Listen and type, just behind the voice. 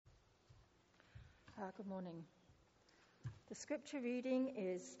Good morning. The scripture reading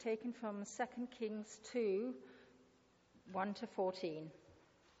is taken from 2 Kings 2, 1 to 14.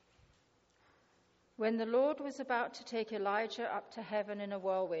 When the Lord was about to take Elijah up to heaven in a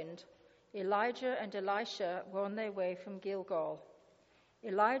whirlwind, Elijah and Elisha were on their way from Gilgal.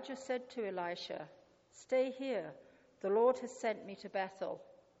 Elijah said to Elisha, "Stay here, the Lord has sent me to Bethel."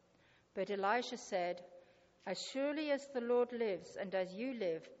 But Elisha said, "As surely as the Lord lives and as you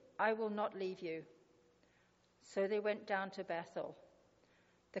live, I will not leave you." So they went down to Bethel.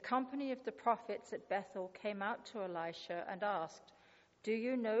 The company of the prophets at Bethel came out to Elisha and asked, "Do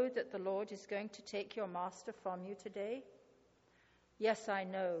you know that the Lord is going to take your master from you today?" "Yes, I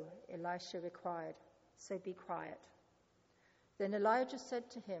know," Elisha replied, "so be quiet." Then Elijah said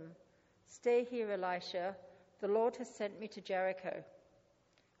to him, "Stay here, Elisha, the Lord has sent me to Jericho."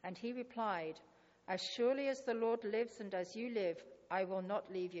 And he replied, "As surely as the Lord lives and as you live, I will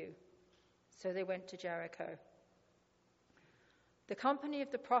not leave you." So they went to Jericho. The company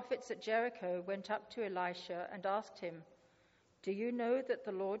of the prophets at Jericho went up to Elisha and asked him, "Do you know that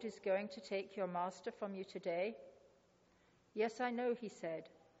the Lord is going to take your master from you today?" "Yes, I know," he said,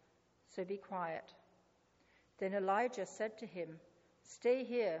 "so be quiet." Then Elijah said to him, "Stay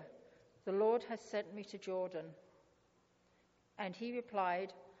here, the Lord has sent me to Jordan." And he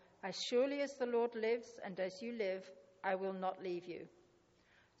replied, "As surely as the Lord lives and as you live, I will not leave you."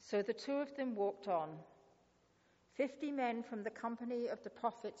 So the two of them walked on. 50 men from the company of the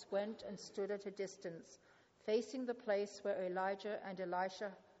prophets went and stood at a distance, facing the place where Elijah and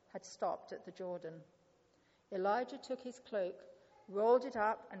Elisha had stopped at the Jordan. Elijah took his cloak, rolled it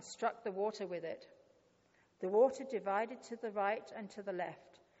up, and struck the water with it. The water divided to the right and to the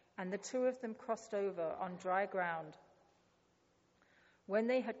left, and the two of them crossed over on dry ground. When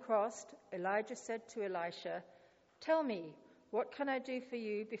they had crossed, Elijah said to Elisha, "Tell me, what can I do for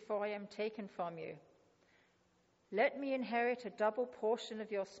you before I am taken from you?" "Let me inherit a double portion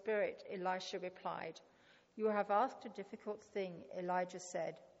of your spirit," Elisha replied. "You have asked a difficult thing," Elijah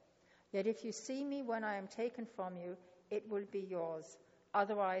said. "Yet if you see me when I am taken from you, it will be yours.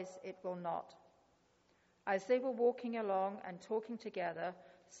 Otherwise, it will not." As they were walking along and talking together,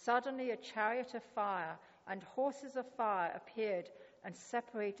 suddenly a chariot of fire and horses of fire appeared and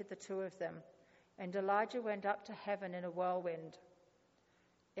separated the two of them, and Elijah went up to heaven in a whirlwind.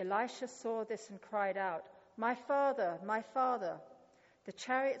 Elisha saw this and cried out, my father, the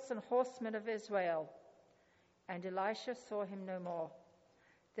chariots and horsemen of Israel." And Elisha saw him no more.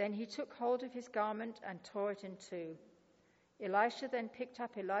 Then he took hold of his garment and tore it in two. Elisha then picked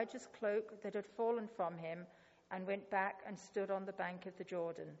up Elijah's cloak that had fallen from him and went back and stood on the bank of the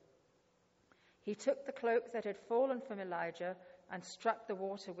Jordan. He took the cloak that had fallen from Elijah and struck the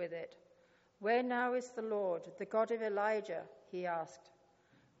water with it. "Where now is the Lord, the God of Elijah?" he asked.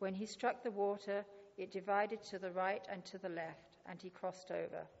 When he struck the water, it divided to the right and to the left, and he crossed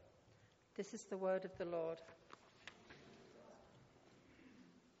over. This is the word of the Lord.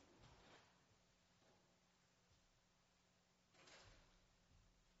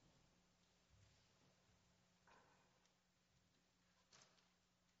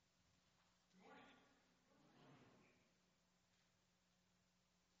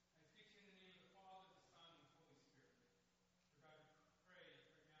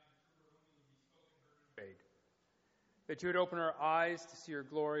 That you would open our eyes to see your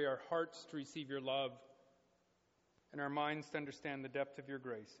glory, our hearts to receive your love, and our minds to understand the depth of your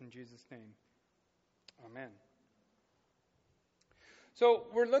grace. In Jesus' name, amen. So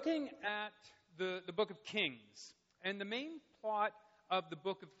we're looking at the book of Kings, and the main plot of the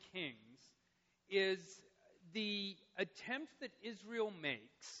book of Kings is the attempt that Israel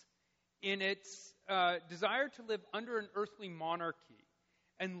makes in its desire to live under an earthly monarchy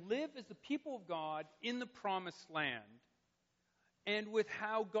and live as the people of God in the promised land, and with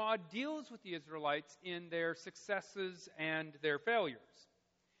how God deals with the Israelites in their successes and their failures.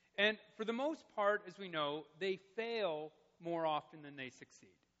 And for the most part, as we know, they fail more often than they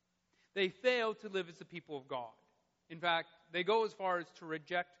succeed. They fail to live as the people of God. In fact, they go as far as to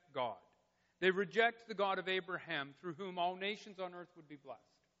reject God. They reject the God of Abraham, through whom all nations on earth would be blessed.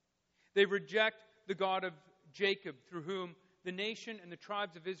 They reject the God of Jacob, through whom the nation and the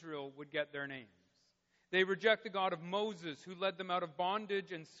tribes of Israel would get their names. They reject the God of Moses, who led them out of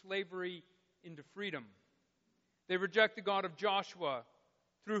bondage and slavery into freedom. They reject the God of Joshua,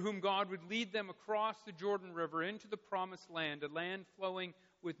 through whom God would lead them across the Jordan River into the promised land, a land flowing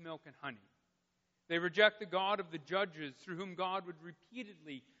with milk and honey. They reject the God of the judges, through whom God would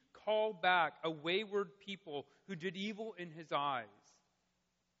repeatedly call back a wayward people who did evil in his eyes.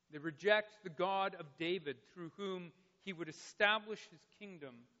 They reject the God of David, through whom he would establish his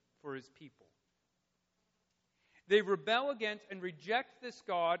kingdom for his people. They rebel against and reject this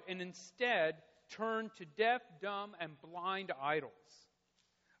God and instead turn to deaf, dumb, and blind idols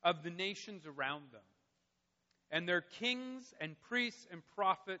of the nations around them. And their kings and priests and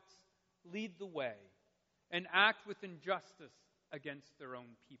prophets lead the way and act with injustice against their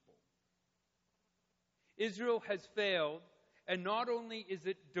own people. Israel has failed, and not only is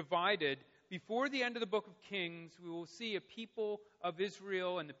it divided, before the end of the book of Kings, we will see a people of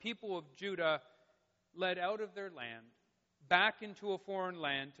Israel and the people of Judah led out of their land, back into a foreign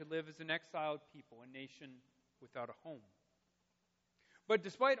land to live as an exiled people, a nation without a home. But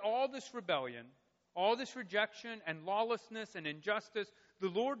despite all this rebellion, all this rejection and lawlessness and injustice, the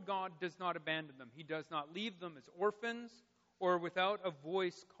Lord God does not abandon them. He does not leave them as orphans or without a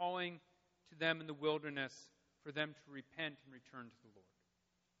voice calling to them in the wilderness for them to repent and return to the Lord.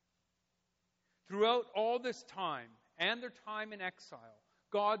 Throughout all this time and their time in exile,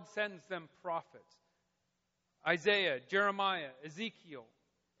 God sends them prophets. Isaiah, Jeremiah, Ezekiel,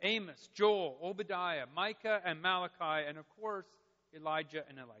 Amos, Joel, Obadiah, Micah, and Malachi, and of course, Elijah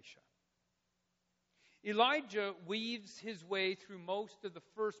and Elisha. Elijah weaves his way through most of the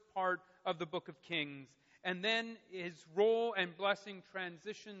first part of the book of Kings, and then his role and blessing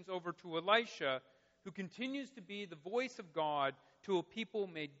transitions over to Elisha, who continues to be the voice of God to a people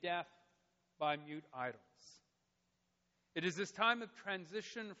made deaf by mute idols. It is this time of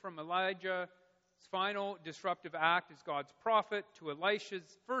transition from Elijah's final disruptive act as God's prophet to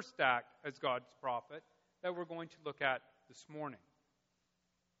Elisha's first act as God's prophet that we're going to look at this morning.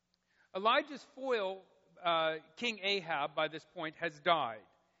 Elijah's foil, King Ahab, by this point, has died,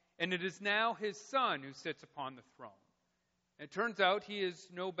 and it is now his son who sits upon the throne. It turns out he is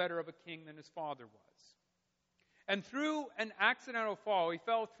no better of a king than his father was. And through an accidental fall, he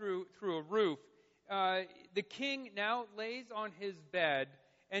fell through a roof. The king now lays on his bed,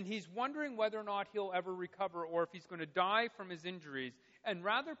 and he's wondering whether or not he'll ever recover or if he's going to die from his injuries. And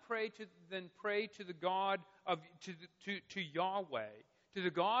rather than pray to the God to Yahweh, to the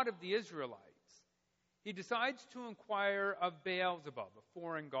God of the Israelites, he decides to inquire of Beelzebub, a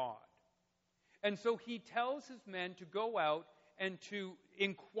foreign god. And so he tells his men to go out and to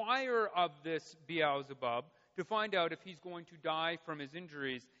inquire of this Beelzebub to find out if he's going to die from his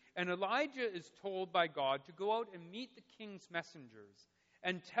injuries. And Elijah is told by God to go out and meet the king's messengers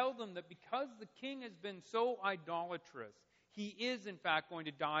and tell them that because the king has been so idolatrous, he is in fact going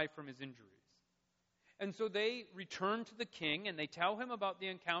to die from his injuries. And so they return to the king and they tell him about the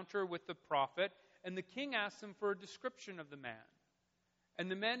encounter with the prophet, and the king asks him for a description of the man. And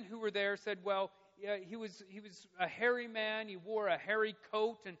the men who were there said, well, yeah, he was a hairy man, he wore a hairy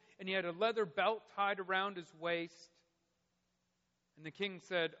coat, and he had a leather belt tied around his waist. And the king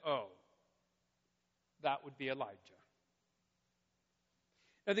said, oh, that would be Elijah.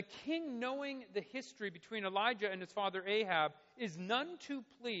 Now the king, knowing the history between Elijah and his father Ahab, is none too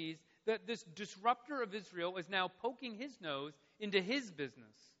pleased that this disruptor of Israel is now poking his nose into his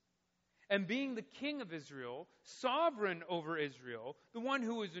business. And being the king of Israel, sovereign over Israel, the one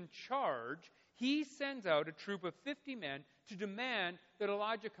who is in charge, he sends out a troop of 50 men to demand that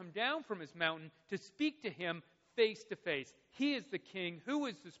Elijah come down from his mountain to speak to him face to face. He is the king. Who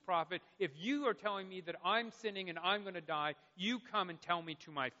is this prophet? If you are telling me that I'm sinning and I'm going to die, you come and tell me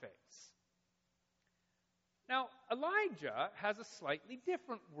to my face. Now, Elijah has a slightly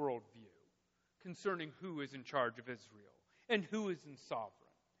different worldview concerning who is in charge of Israel and who is sovereign.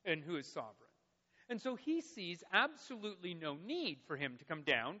 And so he sees absolutely no need for him to come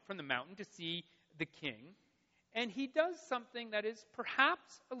down from the mountain to see the king. And he does something that is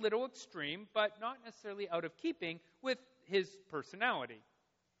perhaps a little extreme, but not necessarily out of keeping with his personality.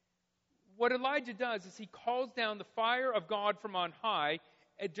 What Elijah does is he calls down the fire of God from on high,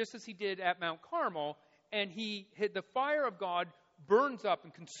 just as he did at Mount Carmel, and the fire of God burns up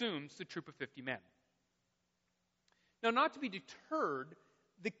and consumes the troop of 50 men. Now, not to be deterred,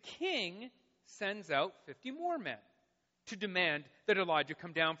 the king sends out 50 more men to demand that Elijah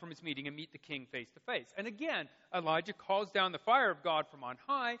come down from his meeting and meet the king face to face. And again, Elijah calls down the fire of God from on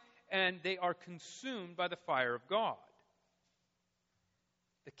high, and they are consumed by the fire of God.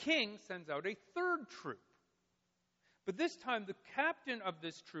 The king sends out a third troop. But this time, the captain of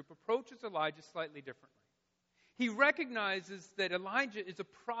this troop approaches Elijah slightly differently. He recognizes that Elijah is a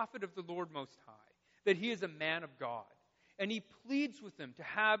prophet of the Lord Most High, that he is a man of God. And he pleads with him to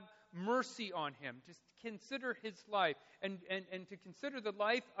have mercy on him, to consider his life, and to consider the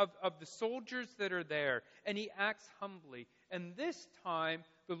life of the soldiers that are there. And he acts humbly. And this time,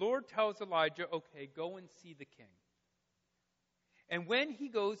 the Lord tells Elijah, okay, go and see the king. And when he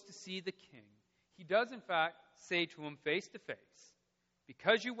goes to see the king, he does in fact say to him face to face,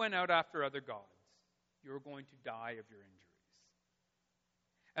 because you went out after other gods, you're going to die of your injuries.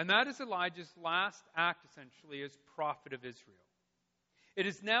 And that is Elijah's last act, essentially, as prophet of Israel. It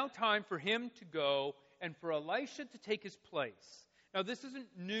is now time for him to go and for Elisha to take his place. Now, this isn't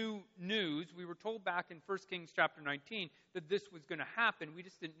new news. We were told back in 1 Kings chapter 19 that this was going to happen. We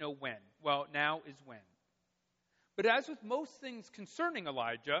just didn't know when. Well, now is when. But as with most things concerning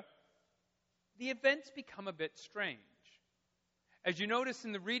Elijah, the events become a bit strange. As you notice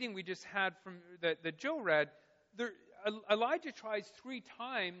in the reading we just had from that Joe read, Elijah tries 3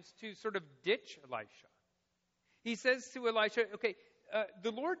 times to sort of ditch Elisha. He says to Elisha, okay,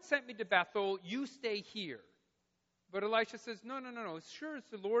 the Lord sent me to Bethel, you stay here. But Elisha says, no. Sure as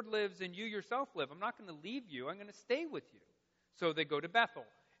the Lord lives and you yourself live, I'm not going to leave you. I'm going to stay with you. So they go to Bethel.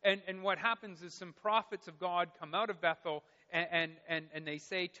 And what happens is some prophets of God come out of Bethel and they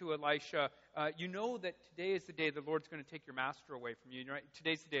say to Elisha, you know that today is the day the Lord's going to take your master away from you. Right?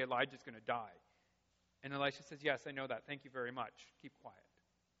 Today's the day Elijah's going to die. And Elisha says, yes, I know that. Thank you very much. Keep quiet.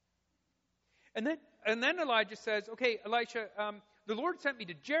 And then Elijah says, okay, Elisha, the Lord sent me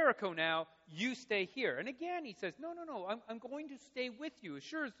to Jericho now. You stay here. And again, he says, no. I'm going to stay with you. As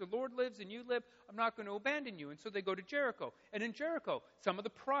sure as the Lord lives and you live, I'm not going to abandon you. And so they go to Jericho. And in Jericho, some of the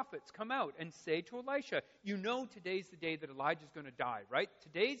prophets come out and say to Elisha, you know today's the day that Elijah's going to die, right?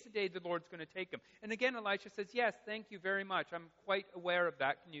 Today's the day the Lord's going to take him. And again, Elisha says, yes, thank you very much. I'm quite aware of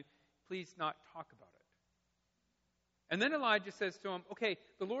that. Can you please not talk about it? And then Elijah says to him, okay,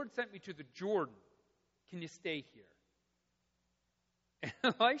 the Lord sent me to the Jordan. Can you stay here?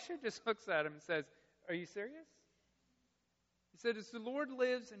 And Elisha just looks at him and says, are you serious? He said, as the Lord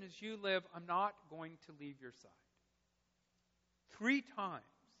lives and as you live, I'm not going to leave your side. 3 times.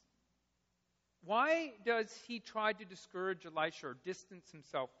 Why does he try to discourage Elisha or distance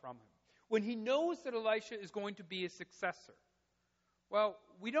himself from him when he knows that Elisha is going to be a successor? Well,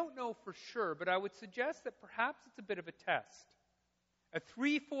 we don't know for sure, but I would suggest that perhaps it's a bit of a test. A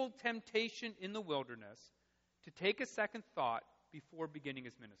 3-fold temptation in the wilderness to take a second thought before beginning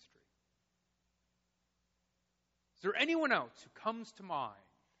his ministry. Is there anyone else who comes to mind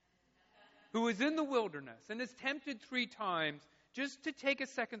who is in the wilderness and is tempted 3 times just to take a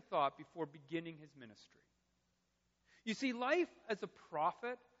second thought before beginning his ministry? You see, life as a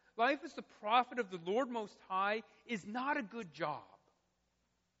prophet of the Lord Most High is not a good job.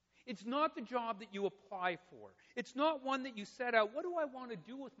 It's not the job that you apply for. It's not one that you set out, what do I want to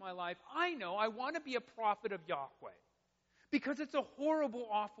do with my life? I know, I want to be a prophet of Yahweh. Because it's a horrible,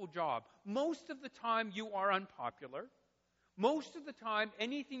 awful job. Most of the time you are unpopular. Most of the time,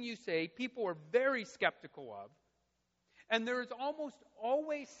 anything you say, people are very skeptical of. And there is almost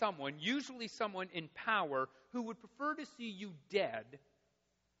always someone, usually someone in power, who would prefer to see you dead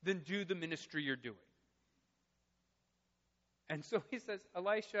than do the ministry you're doing. And so he says,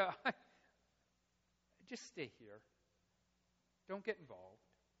 Elisha, just stay here. Don't get involved.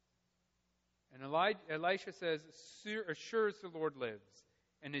 And Elisha says, as sure as the Lord lives,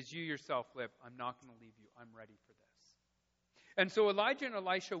 and as you yourself live, I'm not going to leave you. I'm ready for this. And so Elijah and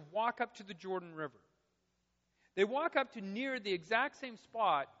Elisha walk up to the Jordan River. They walk up to near the exact same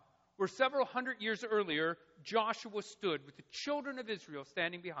spot where several hundred years earlier, Joshua stood with the children of Israel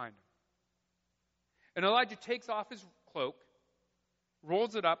standing behind him. And Elijah takes off his cloak,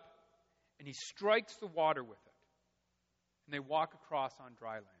 rolls it up, and he strikes the water with it. And they walk across on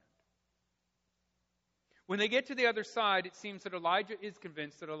dry land. When they get to the other side, it seems that Elijah is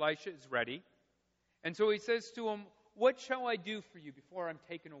convinced that Elisha is ready. And so he says to him, what shall I do for you before I'm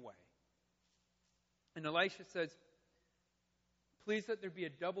taken away? And Elisha says, please let there be a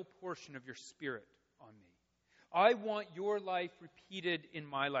double portion of your spirit on me. I want your life repeated in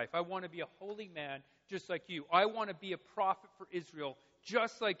my life. I want to be a holy man just like you. I want to be a prophet for Israel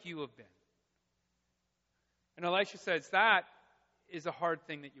just like you have been. And Elisha says, that is a hard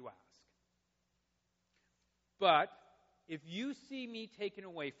thing that you ask. But if you see me taken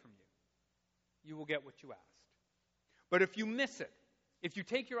away from you, you will get what you asked. But if you miss it, if you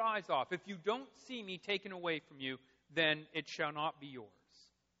take your eyes off, if you don't see me taken away from you, then it shall not be yours.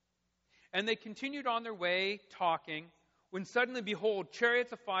 And they continued on their way, talking, when suddenly, behold,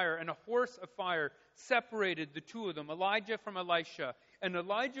 chariots of fire and a horse of fire separated the 2 of them, Elijah from Elisha. And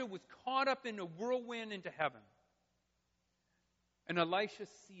Elijah was caught up in a whirlwind into heaven. And Elisha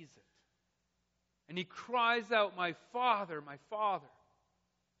sees it. And he cries out, my father,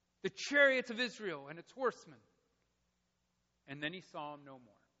 the chariots of Israel and its horsemen. And then he saw him no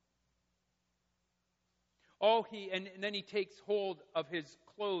more. And then he takes hold of his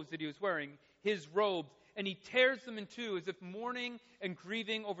clothes that he was wearing, his robes, and he tears them in 2 as if mourning and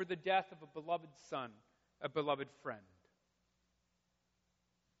grieving over the death of a beloved son, a beloved friend.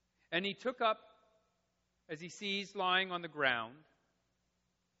 And he took up as he sees lying on the ground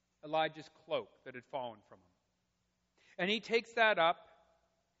Elijah's cloak that had fallen from him. And he takes that up,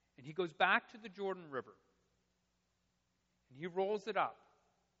 and he goes back to the Jordan River. And he rolls it up.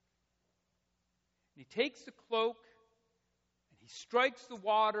 And he takes the cloak, and he strikes the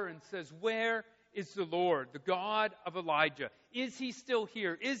water and says, "Where is the Lord, the God of Elijah? Is he still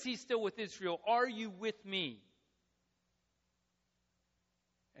here? Is he still with Israel? Are you with me?"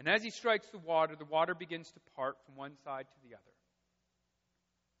 And as he strikes the water begins to part from one side to the other.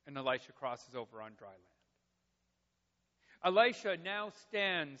 And Elisha crosses over on dry land. Elisha now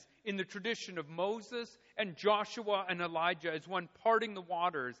stands in the tradition of Moses and Joshua and Elijah as one parting the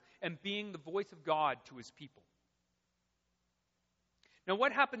waters and being the voice of God to his people. Now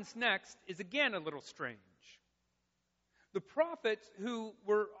what happens next is again a little strange. The prophets who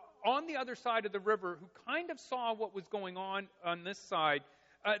were on the other side of the river, who kind of saw what was going on this side,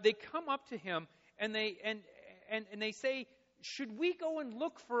 they come up to him and they say, "Should we go and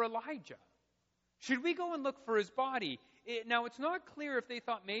look for Elijah? Should we go and look for his body?" Now, it's not clear if they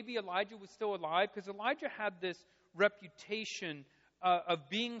thought maybe Elijah was still alive, because Elijah had this reputation of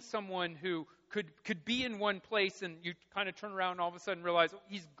being someone who could be in one place and you kind of turn around and all of a sudden realize, oh,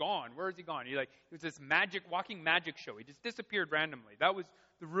 he's gone. Where is he gone? He was this walking magic show. He just disappeared randomly. That was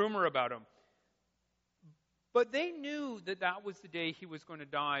the rumor about him. But they knew that was the day he was going to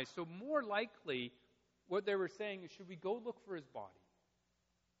die. So more likely, what they were saying is, should we go look for his body?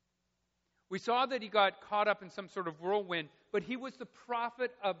 We saw that he got caught up in some sort of whirlwind, but he was the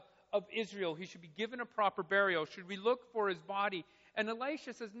prophet of Israel. He should be given a proper burial. Should we look for his body? And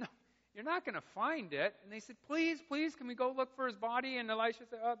Elisha says, "No, you're not going to find it." And they said, please, can we go look for his body? And Elisha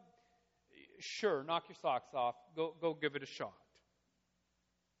said, "Sure, knock your socks off. Go give it a shot."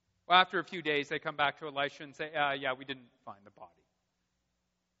 Well, after a few days, they come back to Elisha and say, "Yeah, we didn't find the body."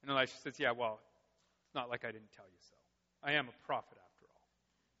 And Elisha says, "Yeah, well, it's not like I didn't tell you so. I am a prophet after all."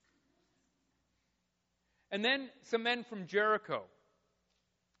 And then some men from Jericho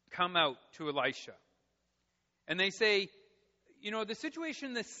come out to Elisha. And they say, the situation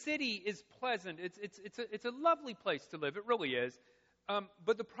in the city is pleasant. It's a lovely place to live. It really is.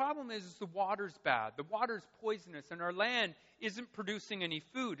 But the problem is the water's bad. The water's poisonous, and our land isn't producing any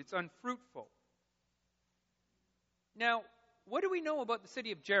food. It's unfruitful. Now, what do we know about the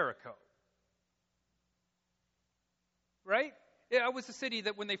city of Jericho? Right? It was a city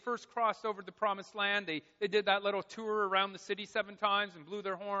that when they first crossed over the Promised Land, they did that little tour around the city 7 times and blew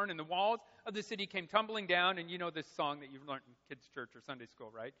their horn, and the walls of the city came tumbling down. And you know this song that you've learned in kids' church or Sunday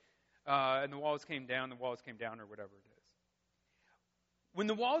school, right? And the walls came down, or whatever it is. When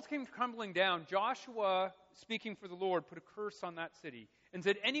the walls came crumbling down, Joshua, speaking for the Lord, put a curse on that city and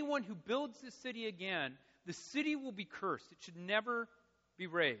said, anyone who builds this city again, the city will be cursed. It should never be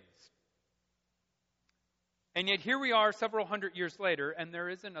razed. And yet here we are several hundred years later, and there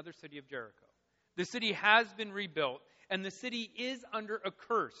is another city of Jericho. The city has been rebuilt, and the city is under a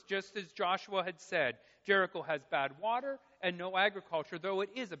curse, just as Joshua had said. Jericho has bad water and no agriculture, though it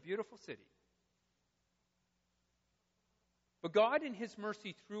is a beautiful city. But God, in his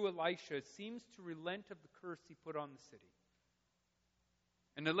mercy through Elisha, seems to relent of the curse he put on the city.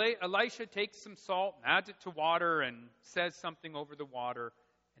 And Elisha takes some salt and adds it to water and says something over the water,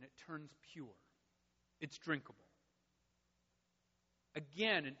 and it turns pure. It's drinkable.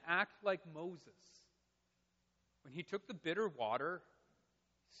 Again, an act like Moses. When he took the bitter water,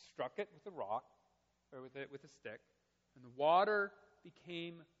 struck it with a rock, or with a stick, and the water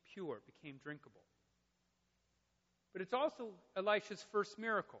became pure, became drinkable. But it's also Elisha's first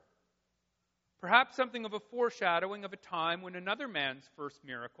miracle. Perhaps something of a foreshadowing of a time when another man's first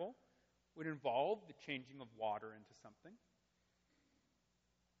miracle would involve the changing of water into something.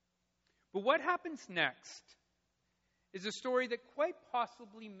 But what happens next is a story that quite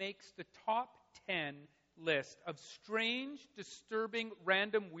possibly makes the top 10 list of strange, disturbing,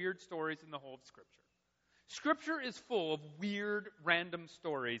 random, weird stories in the whole of Scripture. Scripture is full of weird, random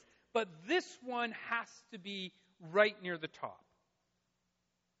stories, but this one has to be right near the top.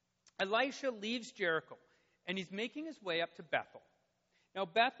 Elisha leaves Jericho, and he's making his way up to Bethel. Now,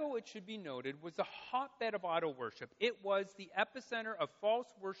 Bethel, it should be noted, was a hotbed of idol worship. It was the epicenter of false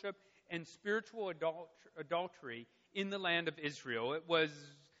worship and spiritual adultery in the land of Israel. It was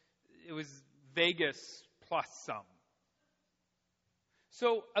Vegas plus some.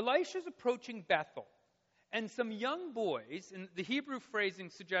 So Elisha's approaching Bethel, and some young boys, and the Hebrew phrasing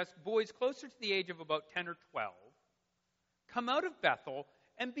suggests boys closer to the age of about 10 or 12, come out of Bethel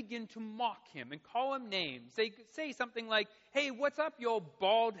and begin to mock him and call him names. They say something like, "Hey, what's up, you old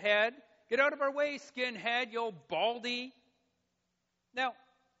bald head? Get out of our way, skinhead, you old baldy." Now,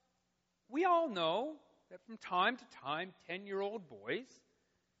 we all know that from time to time, 10-year-old boys,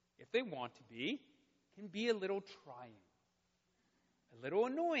 if they want to be, can be a little trying, a little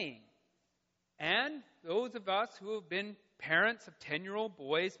annoying. And those of us who have been parents of 10-year-old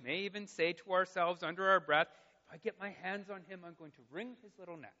boys may even say to ourselves under our breath, if I get my hands on him, I'm going to wring his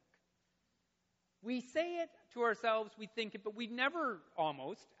little neck. We say it to ourselves, we think it, but we never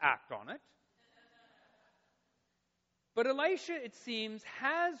almost act on it. But Elisha, it seems,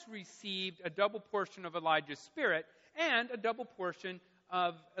 has received a double portion of Elijah's spirit and a double portion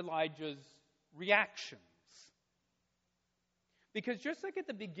of Elijah's reactions. Because just like at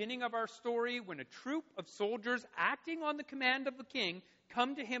the beginning of our story, when a troop of soldiers acting on the command of the king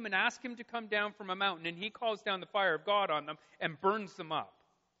come to him and ask him to come down from a mountain, and he calls down the fire of God on them and burns them up,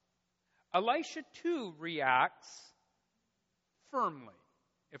 Elisha too reacts firmly,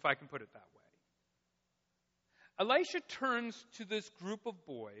 if I can put it that way. Elisha turns to this group of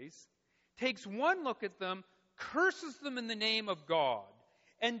boys, takes one look at them, curses them in the name of God,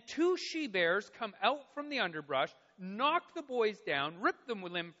 and 2 she-bears come out from the underbrush, knock the boys down, rip them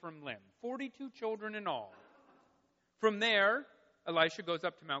limb from limb. 42 children in all. From there, Elisha goes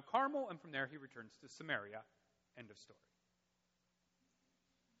up to Mount Carmel, and from there he returns to Samaria. End of story.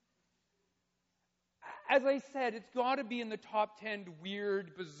 As I said, it's got to be in the top 10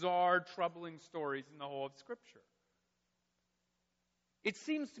 weird, bizarre, troubling stories in the whole of Scripture. It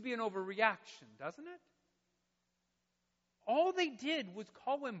seems to be an overreaction, doesn't it? All they did was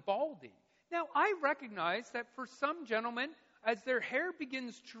call him Baldy. Now, I recognize that for some gentlemen, as their hair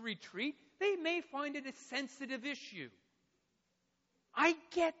begins to retreat, they may find it a sensitive issue. I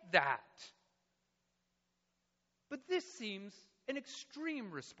get that. But this seems an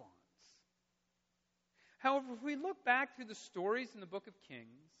extreme response. However, if we look back through the stories in the book of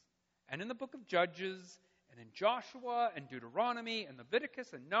Kings and in the book of Judges and in Joshua and Deuteronomy and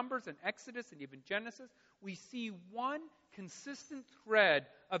Leviticus and Numbers and Exodus and even Genesis, we see one consistent thread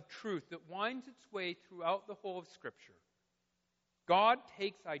of truth that winds its way throughout the whole of Scripture. God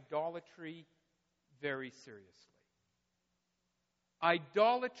takes idolatry very seriously.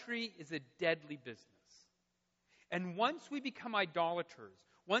 Idolatry is a deadly business. And once we become idolaters,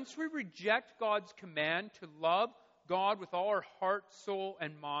 once we reject God's command to love God with all our heart, soul,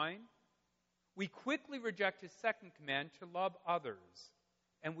 and mind, we quickly reject His second command to love others,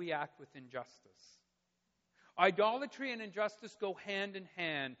 and we act with injustice. Idolatry and injustice go hand in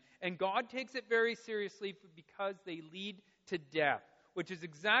hand, and God takes it very seriously because they lead to death, which is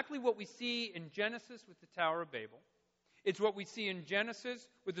exactly what we see in Genesis with the Tower of Babel. It's what we see in Genesis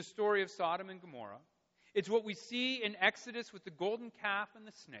with the story of Sodom and Gomorrah. It's what we see in Exodus with the golden calf and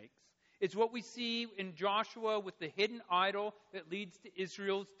the snakes. It's what we see in Joshua with the hidden idol that leads to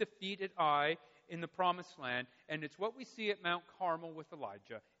Israel's defeat at Ai in the Promised Land. And it's what we see at Mount Carmel with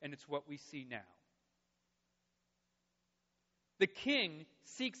Elijah. And it's what we see now. The king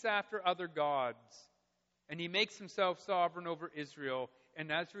seeks after other gods, and he makes himself sovereign over Israel,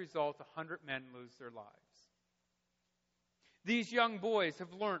 and as a result, 100 men lose their lives. These young boys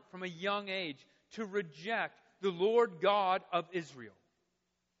have learned from a young age to reject the Lord God of Israel.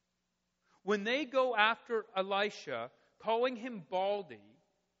 When they go after Elisha, calling him Baldy,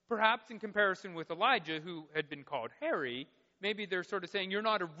 perhaps in comparison with Elijah, who had been called Harry, maybe they're sort of saying, you're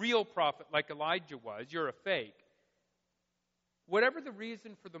not a real prophet like Elijah was, you're a fake. Whatever the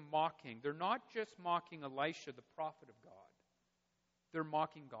reason for the mocking, they're not just mocking Elisha, the prophet of God. They're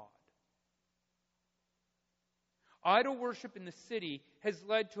mocking God. Idol worship in the city has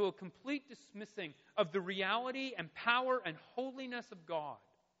led to a complete dismissing of the reality and power and holiness of God.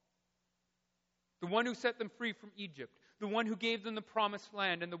 The one who set them free from Egypt, the one who gave them the promised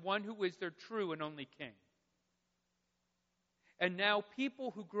land, and the one who is their true and only king. And now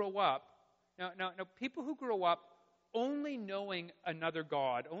people who grow up, people who grow up only knowing another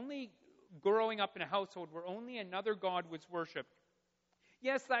God, only growing up in a household where only another God was worshipped,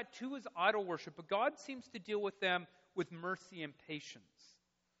 yes, that too is idol worship, but God seems to deal with them with mercy and patience.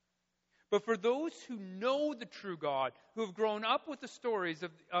 But for those who know the true God, who have grown up with the stories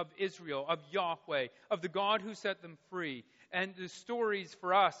of Israel, of Yahweh, of the God who set them free, and the stories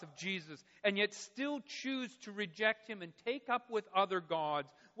for us of Jesus, and yet still choose to reject Him and take up with other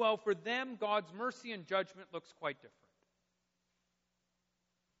gods, well, for them, God's mercy and judgment looks quite different.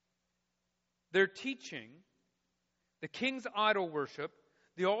 Their teaching, the king's idol worship,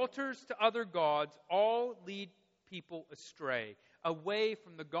 the altars to other gods, all lead people astray, away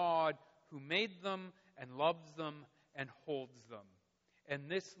from the God who made them and loves them and holds them. And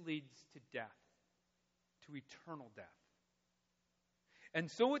this leads to death, to eternal death. And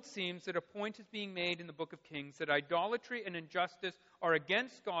so it seems that a point is being made in the book of Kings that idolatry and injustice are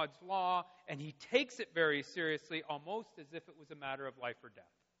against God's law, and he takes it very seriously, almost as if it was a matter of life or death.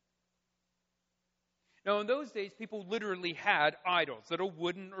 Now, in those days, people literally had idols, little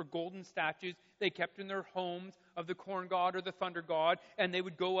wooden or golden statues they kept in their homes of the corn god or the thunder god, and they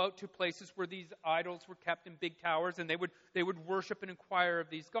would go out to places where these idols were kept in big towers, and they would worship and inquire of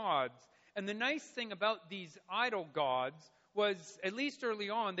these gods. And the nice thing about these idol gods was, at least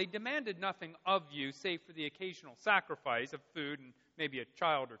early on, they demanded nothing of you, save for the occasional sacrifice of food and maybe a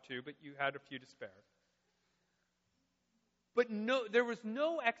child or two, but you had a few to spare. But there was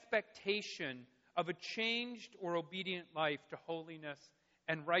no expectation of a changed or obedient life to holiness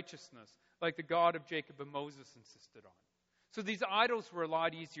and righteousness like the God of Jacob and Moses insisted on. So these idols were a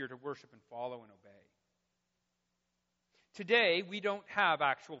lot easier to worship and follow and obey. Today, we don't have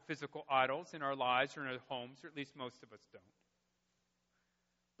actual physical idols in our lives or in our homes, or at least most of us don't.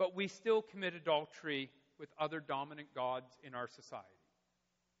 But we still commit adultery with other dominant gods in our society.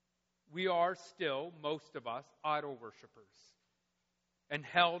 We are still, most of us, idol worshippers and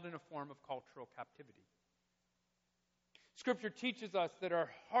held in a form of cultural captivity. Scripture teaches us that our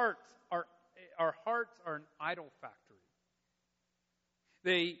hearts are an idol factory.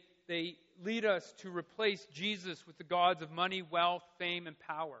 They lead us to replace Jesus with the gods of money, wealth, fame, and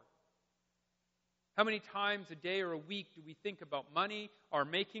power. How many times a day or a week do we think about money, our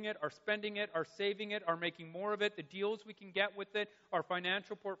making it, our spending it, our saving it, our making more of it, the deals we can get with it, our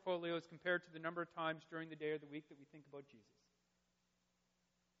financial portfolios compared to the number of times during the day or the week that we think about Jesus?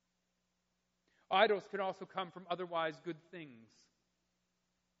 Idols can also come from otherwise good things.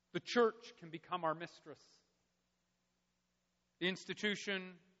 The church can become our mistress. The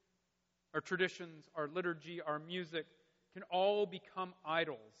institution, our traditions, our liturgy, our music can all become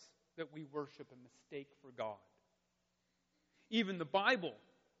idols that we worship and mistake for God. Even the Bible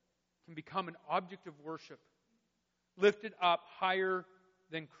can become an object of worship, lifted up higher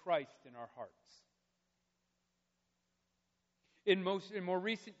than Christ in our hearts. In more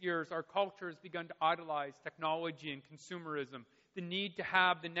recent years, our culture has begun to idolize technology and consumerism, the need to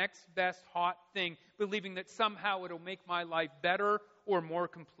have the next best hot thing, believing that somehow it'll make my life better or more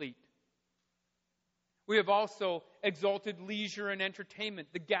complete. We have also exalted leisure and entertainment,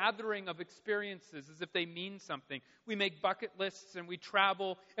 the gathering of experiences as if they mean something. We make bucket lists and we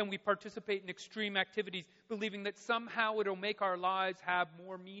travel and we participate in extreme activities, believing that somehow it'll make our lives have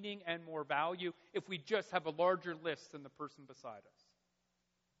more meaning and more value if we just have a larger list than the person beside us.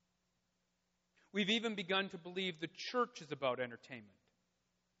 We've even begun to believe the church is about entertainment.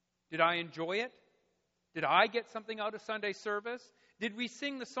 Did I enjoy it? Did I get something out of Sunday service? Did we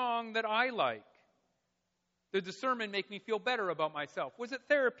sing the song that I like? Did the sermon make me feel better about myself? Was it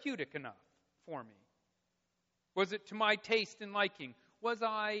therapeutic enough for me? Was it to my taste and liking? Was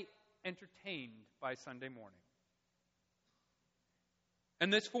I entertained by Sunday morning?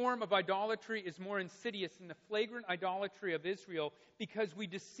 And this form of idolatry is more insidious than the flagrant idolatry of Israel because we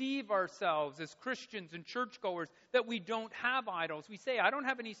deceive ourselves as Christians and churchgoers that we don't have idols. We say, I don't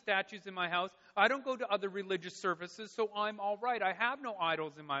have any statues in my house. I don't go to other religious services, so I'm all right. I have no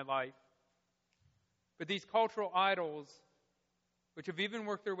idols in my life. But these cultural idols, which have even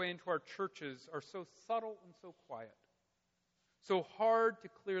worked their way into our churches, are so subtle and so quiet, so hard to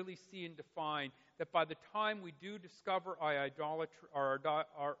clearly see and define, that by the time we do discover our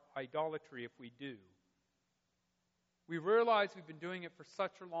idolatry, if we do, we realize we've been doing it for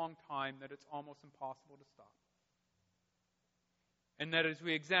such a long time that it's almost impossible to stop. And that as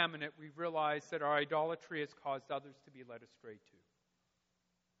we examine it, we realize that our idolatry has caused others to be led astray too.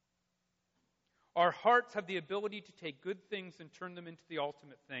 Our hearts have the ability to take good things and turn them into the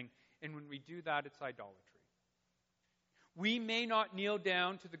ultimate thing. And when we do that, it's idolatry. We may not kneel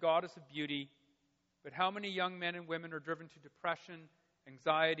down to the goddess of beauty, but how many young men and women are driven to depression,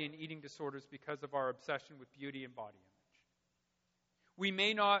 anxiety, and eating disorders because of our obsession with beauty and body image? We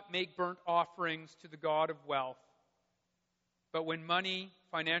may not make burnt offerings to the god of wealth, but when money,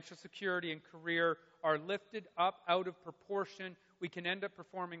 financial security, and career are lifted up out of proportion, we can end up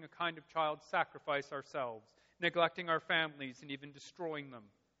performing a kind of child sacrifice ourselves, neglecting our families and even destroying them,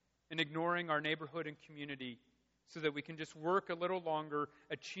 and ignoring our neighborhood and community so that we can just work a little longer,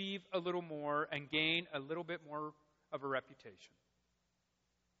 achieve a little more, and gain a little bit more of a reputation.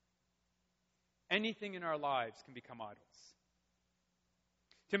 Anything in our lives can become idols.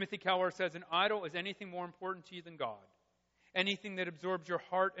 Timothy Keller says, an idol is anything more important to you than God. Anything that absorbs your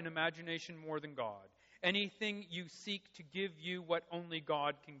heart and imagination more than God. Anything you seek to give you what only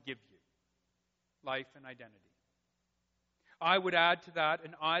God can give you. Life and identity. I would add to that,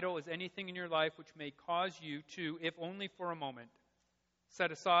 an idol is anything in your life which may cause you to, if only for a moment,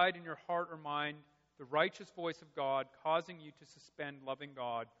 Set aside in your heart or mind the righteous voice of God, causing you to suspend loving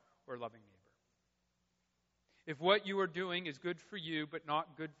God or loving neighbor. If what you are doing is good for you but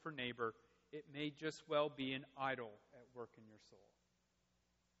not good for neighbor, it may just well be an idol at work in your soul.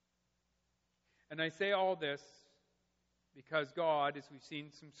 And I say all this because God, as we've seen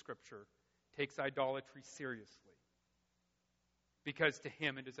from Scripture, takes idolatry seriously. Because to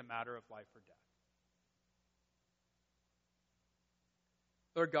Him it is a matter of life or death.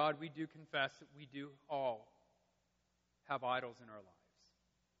 Lord God, we do confess that we do all have idols in our lives.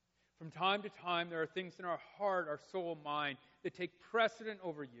 From time to time, there are things in our heart, our soul, mind, that take precedent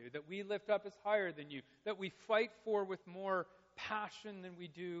over you, that we lift up as higher than you, that we fight for with more passion than we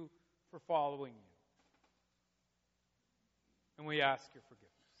do for following you. And we ask your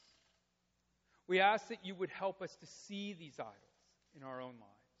forgiveness. We ask that you would help us to see these idols in our own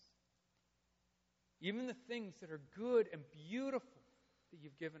lives. Even the things that are good and beautiful that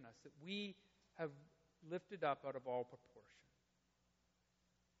you've given us, that we have lifted up out of all proportion.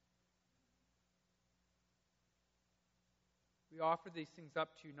 We offer these things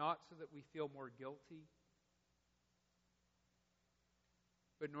up to you not so that we feel more guilty,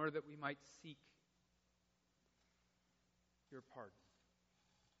 but in order that we might seek your pardon.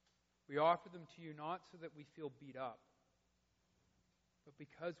 We offer them to you not so that we feel beat up, but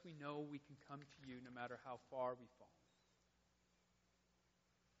because we know we can come to you no matter how far we fall.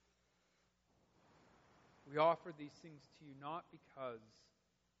 We offer these things to you not because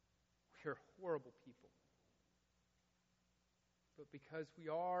we are horrible people, but because we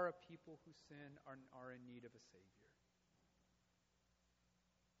are a people who sin and are in need of a Savior.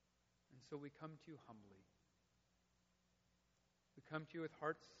 And so we come to you humbly. We come to you with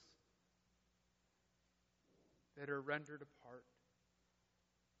hearts that are rendered apart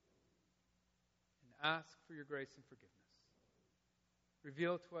and ask for your grace and forgiveness.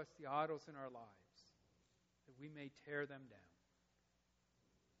 Reveal to us the idols in our lives, that we may tear them down,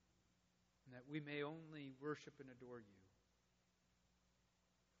 and that we may only worship and adore you.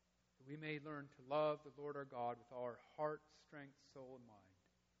 That we may learn to love the Lord our God with all our heart, strength, soul, and mind,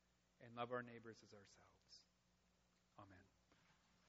 and love our neighbors as ourselves.